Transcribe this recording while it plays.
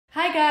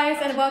Hi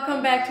guys, and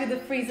welcome back to the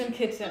Friesen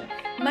kitchen.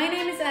 My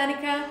name is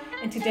Annika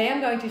and today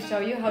I'm going to show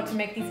you how to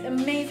make these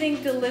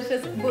amazing,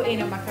 delicious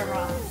Bueno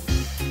Macarons.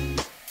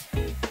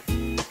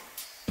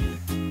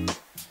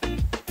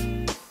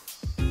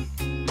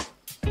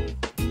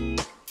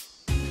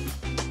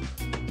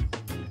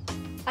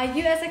 Are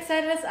you as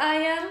excited as I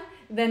am?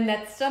 Then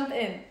let's jump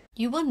in.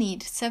 You will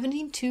need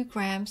 72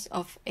 grams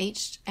of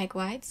aged egg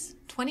whites,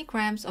 20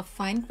 grams of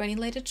fine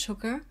granulated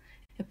sugar,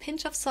 a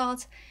pinch of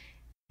salt,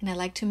 and I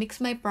like to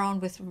mix my brown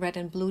with red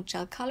and blue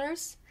gel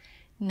colors,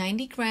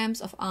 90 grams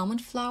of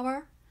almond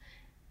flour,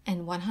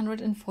 and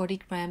 140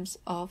 grams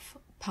of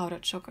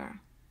powdered sugar.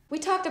 We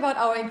talked about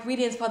our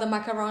ingredients for the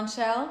Macaron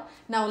Shell.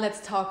 Now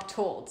let's talk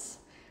tools.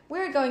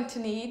 We're going to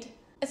need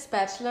a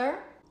spatula,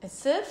 a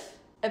sieve,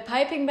 a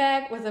piping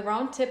bag with a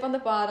round tip on the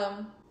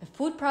bottom, a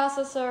food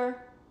processor,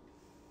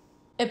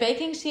 a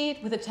baking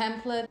sheet with a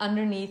template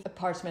underneath a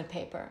parchment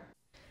paper.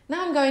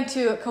 Now I'm going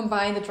to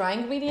combine the dry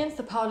ingredients,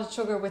 the powdered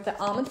sugar with the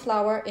almond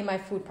flour in my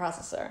food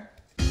processor.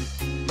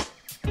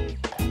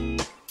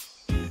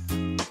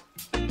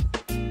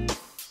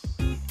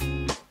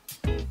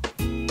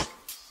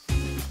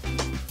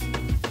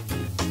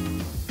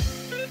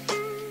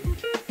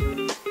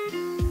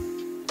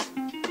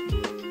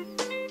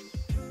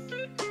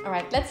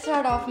 Alright, let's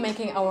start off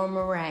making our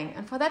meringue,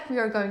 and for that we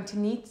are going to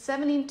need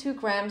 72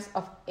 grams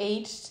of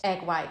aged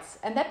egg whites,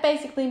 and that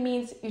basically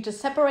means you just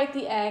separate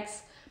the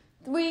eggs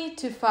 3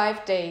 to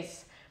 5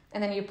 days,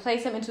 and then you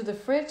place them into the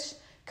fridge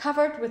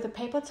covered with a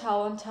paper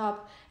towel on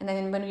top, and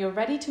then when you're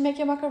ready to make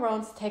your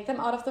macarons, take them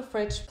out of the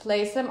fridge,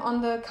 place them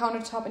on the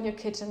countertop in your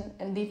kitchen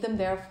and leave them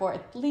there for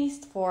at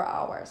least 4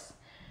 hours.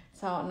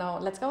 So now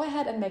let's go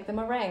ahead and make the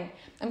meringue.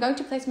 I'm going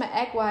to place my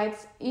egg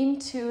whites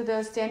into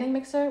the standing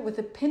mixer with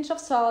a pinch of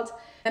salt,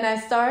 and I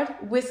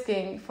start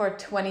whisking for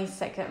 20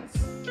 seconds.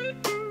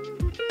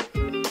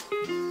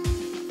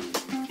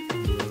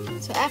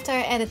 So after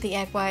I added the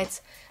egg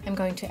whites, I'm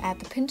going to add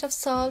the pinch of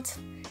salt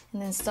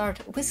and then start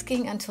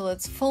whisking until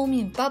it's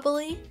foamy and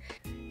bubbly,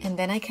 and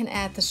then I can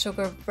add the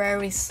sugar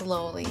very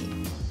slowly.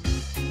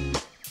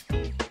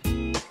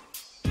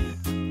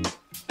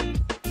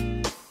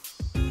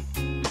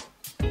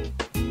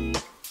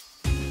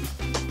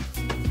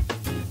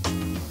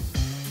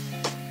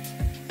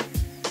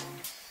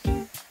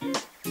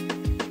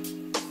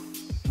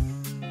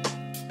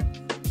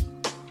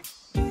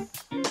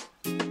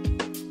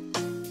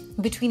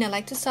 In between, I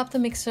like to stop the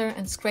mixer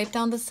and scrape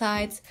down the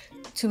sides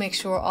to make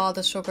sure all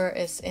the sugar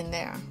is in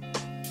there.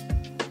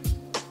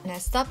 And I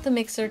stop the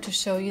mixer to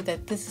show you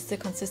that this is the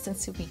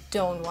consistency we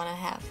don't want to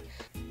have.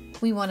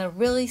 We want a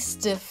really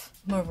stiff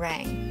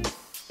meringue.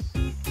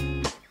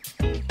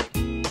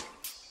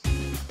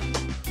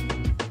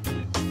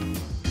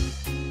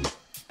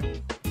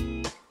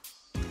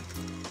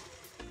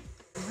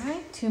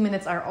 Alright, 2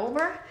 minutes are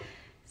over.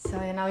 So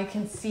now you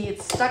can see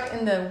it's stuck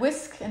in the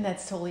whisk, and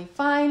that's totally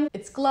fine.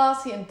 It's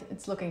glossy and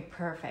it's looking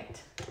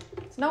perfect.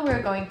 So now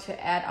we're going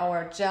to add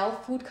our gel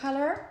food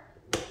color.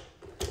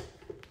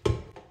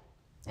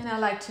 And I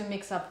like to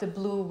mix up the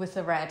blue with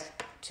the red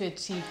to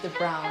achieve the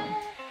brown.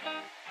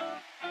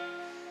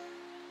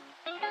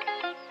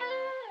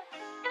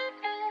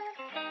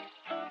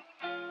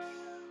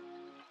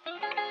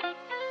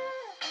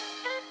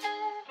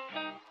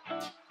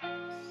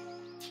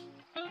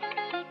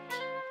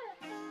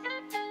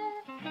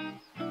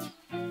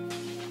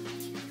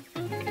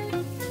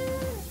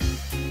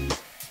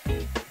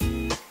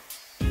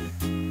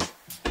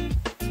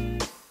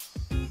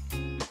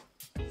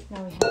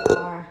 Now we have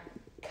our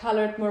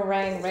colored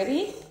meringue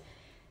ready.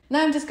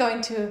 Now I'm just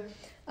going to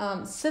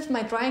sift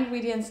my dry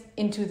ingredients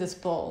into this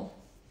bowl.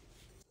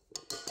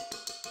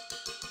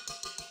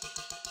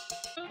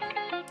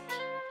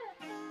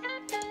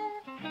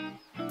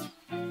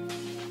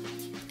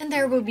 And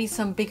there will be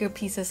some bigger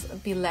pieces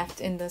be left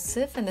in the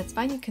sieve, and that's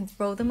fine, you can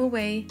throw them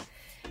away.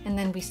 And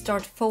then we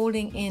start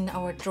folding in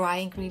our dry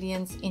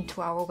ingredients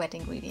into our wet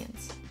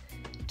ingredients.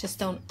 Just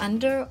don't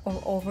under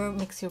or over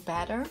mix your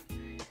batter.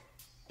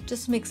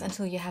 Just mix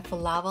until you have a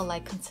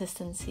lava-like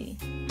consistency.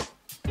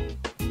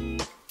 And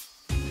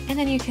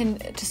then you can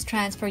just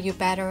transfer your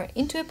batter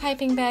into a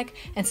piping bag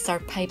and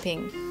start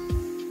piping.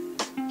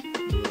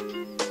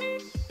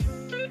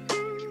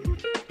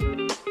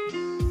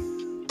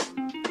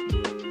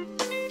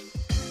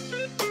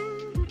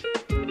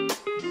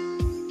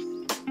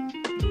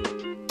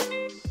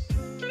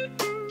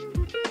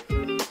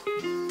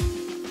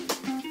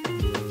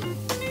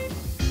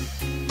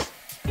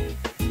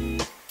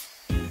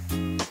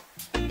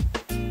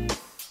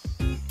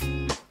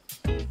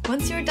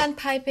 Once you're done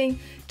piping,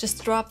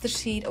 just drop the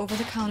sheet over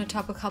the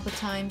countertop a couple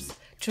times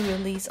to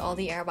release all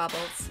the air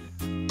bubbles.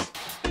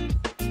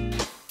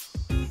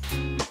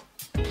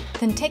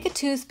 Then take a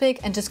toothpick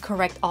and just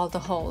correct all the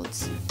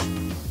holes.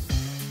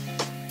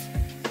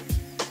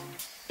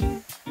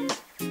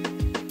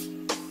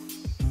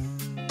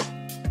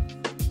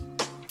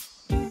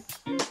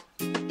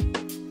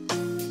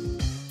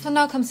 So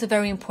now comes the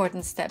very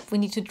important step. We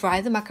need to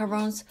dry the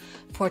macarons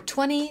for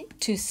 20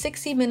 to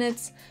 60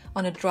 minutes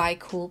on a dry,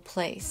 cool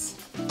place.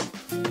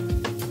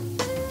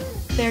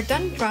 They're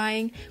done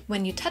drying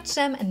when you touch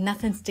them and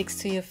nothing sticks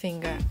to your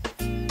finger.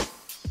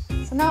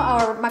 So now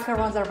our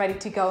macarons are ready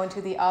to go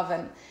into the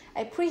oven.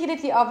 I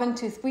preheated the oven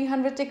to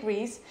 300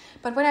 degrees,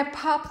 but when I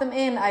pop them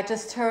in, I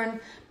just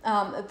turn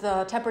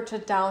the temperature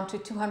down to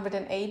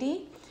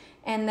 280,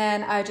 and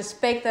then I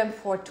just bake them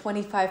for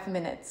 25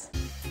 minutes.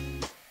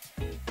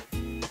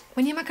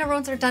 When your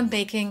macarons are done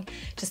baking,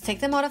 just take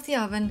them out of the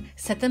oven,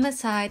 set them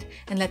aside,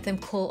 and let them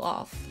cool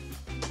off.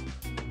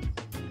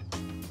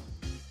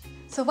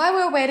 So while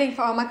we're waiting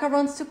for our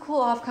macarons to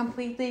cool off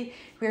completely,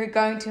 we're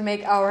going to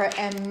make our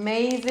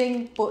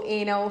amazing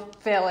Bueno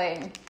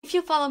filling. If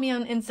you follow me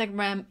on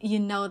Instagram, you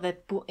know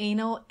that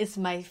Bueno is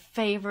my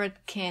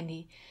favorite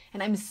candy,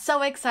 and I'm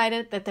so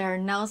excited that they are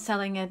now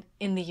selling it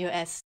in the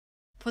US.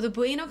 For the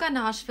Bueno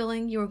Ganache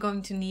filling, you're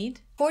going to need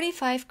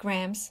 45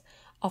 grams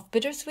of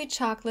bittersweet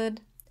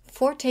chocolate,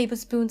 4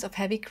 tablespoons of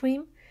heavy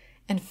cream,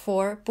 and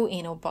 4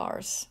 Bueno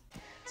Bars.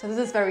 So this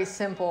is very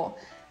simple.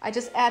 I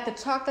just add the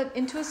chocolate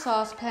into a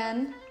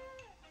saucepan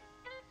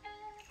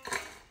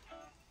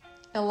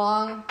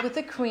along with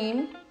the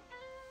cream.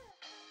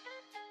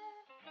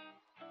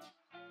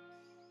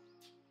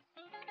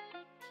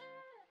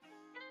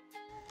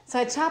 So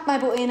I chop my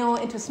Bueno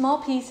into small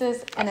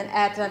pieces and then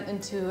add them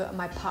into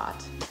my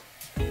pot.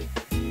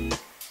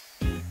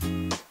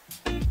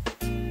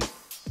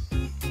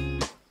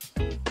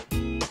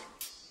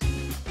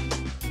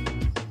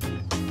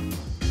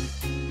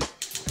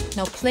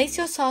 Now place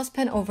your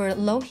saucepan over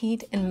low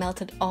heat and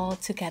melt it all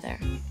together.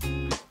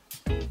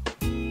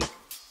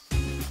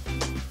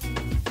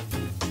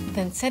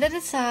 Then set it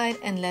aside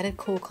and let it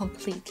cool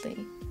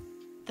completely.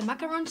 The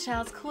macaron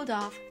shells cooled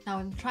off. Now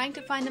I'm trying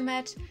to find a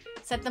match,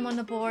 set them on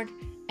the board,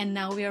 and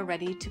now we are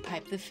ready to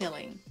pipe the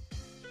filling.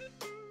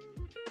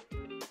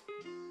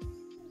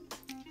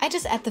 I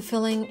just add the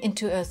filling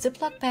into a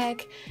Ziploc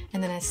bag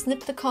and then I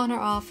snip the corner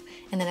off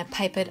and then I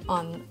pipe it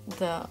on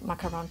the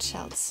macaron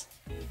shells.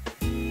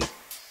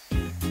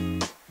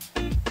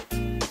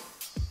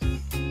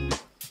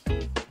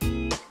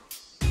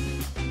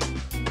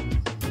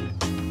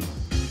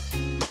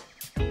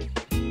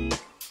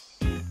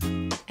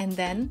 And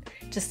then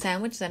just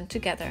sandwich them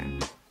together.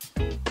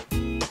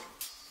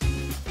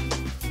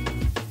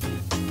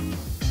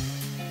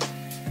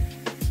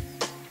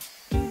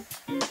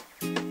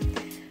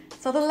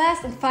 So the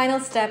last and final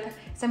step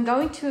is I'm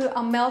going to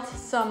melt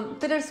some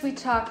bittersweet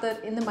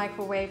chocolate in the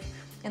microwave,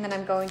 and then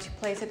I'm going to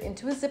place it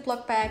into a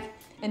Ziploc bag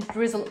and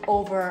drizzle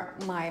over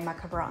my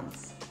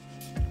macarons.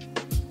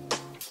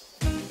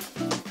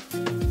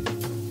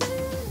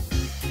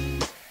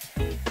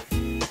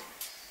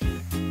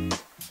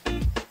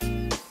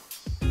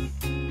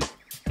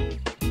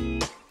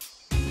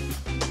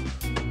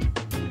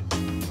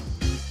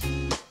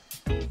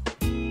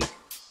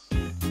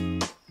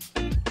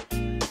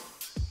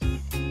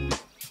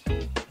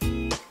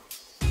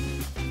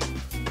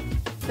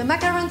 The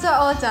macarons are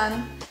all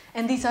done,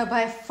 and these are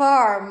by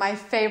far my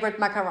favorite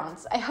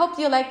macarons. I hope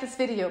you like this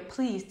video.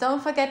 Please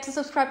don't forget to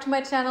subscribe to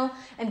my channel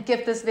and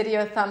give this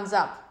video a thumbs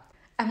up.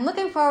 I'm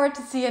looking forward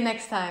to see you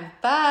next time.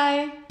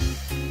 Bye!